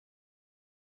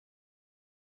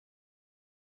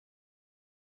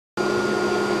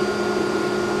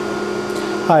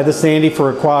Hi, this is Andy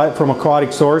from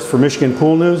Aquatic Source for Michigan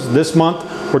Pool News. This month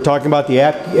we're talking about the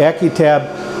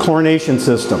Accu-Tab chlorination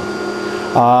system.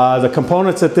 The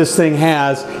components that this thing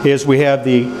has is we have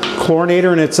the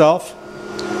chlorinator in itself,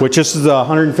 which this is a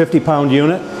 150-pound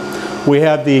unit. We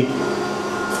have the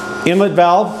inlet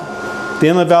valve. The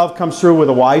inlet valve comes through with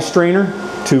a Y strainer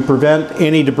to prevent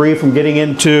any debris from getting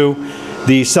into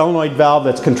the solenoid valve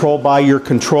that's controlled by your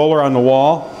controller on the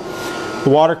wall. The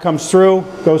water comes through,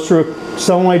 goes through a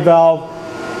solenoid valve.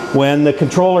 When the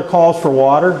controller calls for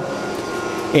water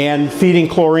and feeding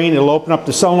chlorine, it'll open up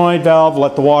the solenoid valve,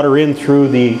 let the water in through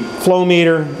the flow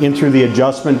meter, in through the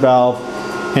adjustment valve,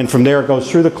 and from there it goes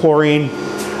through the chlorine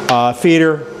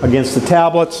feeder against the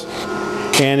tablets,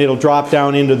 and it'll drop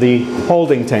down into the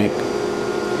holding tank.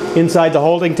 Inside the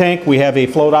holding tank we have a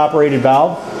float operated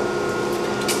valve.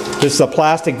 This is a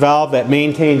plastic valve that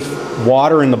maintains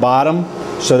water in the bottom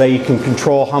so that you can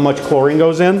control how much chlorine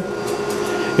goes in.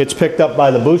 It's picked up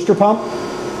by the booster pump,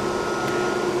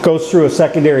 goes through a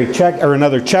secondary check or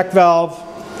another check valve,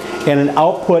 and an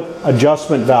output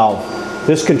adjustment valve.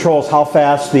 This controls how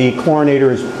fast the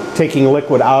chlorinator is taking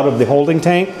liquid out of the holding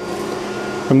tank.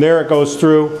 From there it goes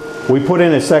through. We put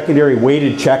in a secondary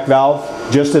weighted check valve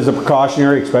just as a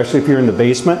precautionary, especially if you're in the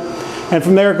basement. And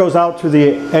from there it goes out through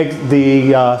the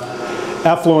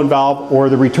effluent valve or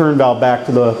the return valve back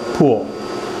to the pool.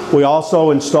 We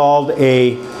also installed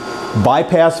a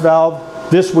bypass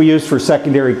valve. This we use for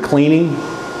secondary cleaning,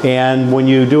 and when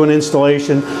you do an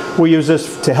installation we use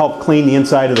this to help clean the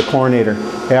inside of the chlorinator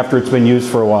after it's been used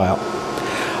for a while.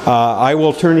 I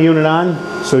will turn the unit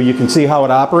on so you can see how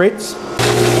it operates.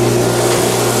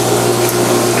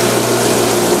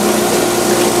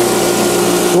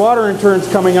 The water in turn's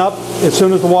coming up. As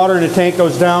soon as the water in the tank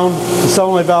goes down, the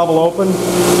solenoid valve will open,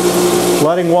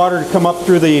 letting water come up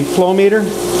through the flow meter.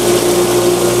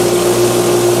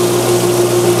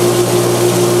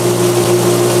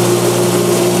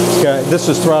 This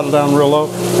is throttled down real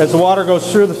low. As the water goes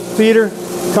through the feeder,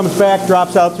 comes back,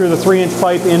 drops out through the 3-inch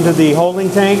pipe into the holding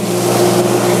tank,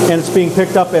 and it's being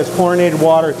picked up as chlorinated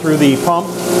water through the pump,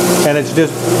 and it's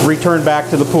just returned back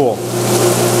to the pool.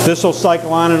 This will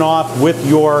cycle on and off with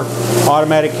your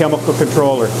automatic chemical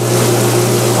controller.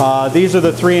 These are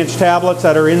the 3-inch tablets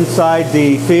that are inside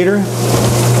the feeder.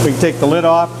 We can take the lid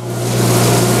off,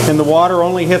 and the water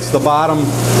only hits the bottom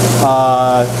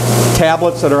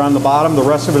tablets that are on the bottom. The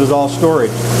rest of it is all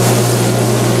storage.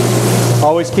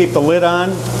 Always keep the lid on,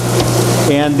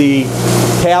 and the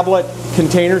tablet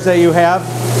containers that you have,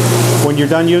 when you're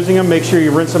done using them, make sure you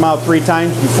rinse them out 3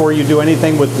 times before you do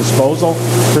anything with disposal.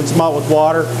 Rinse them out with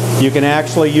water. You can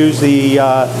actually use the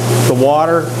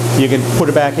water. You can put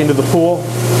it back into the pool,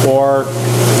 or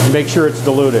make sure it's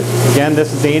diluted. Again,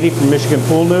 this is Andy from Michigan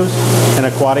Pool News and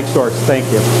Aquatic Source. Thank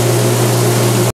you.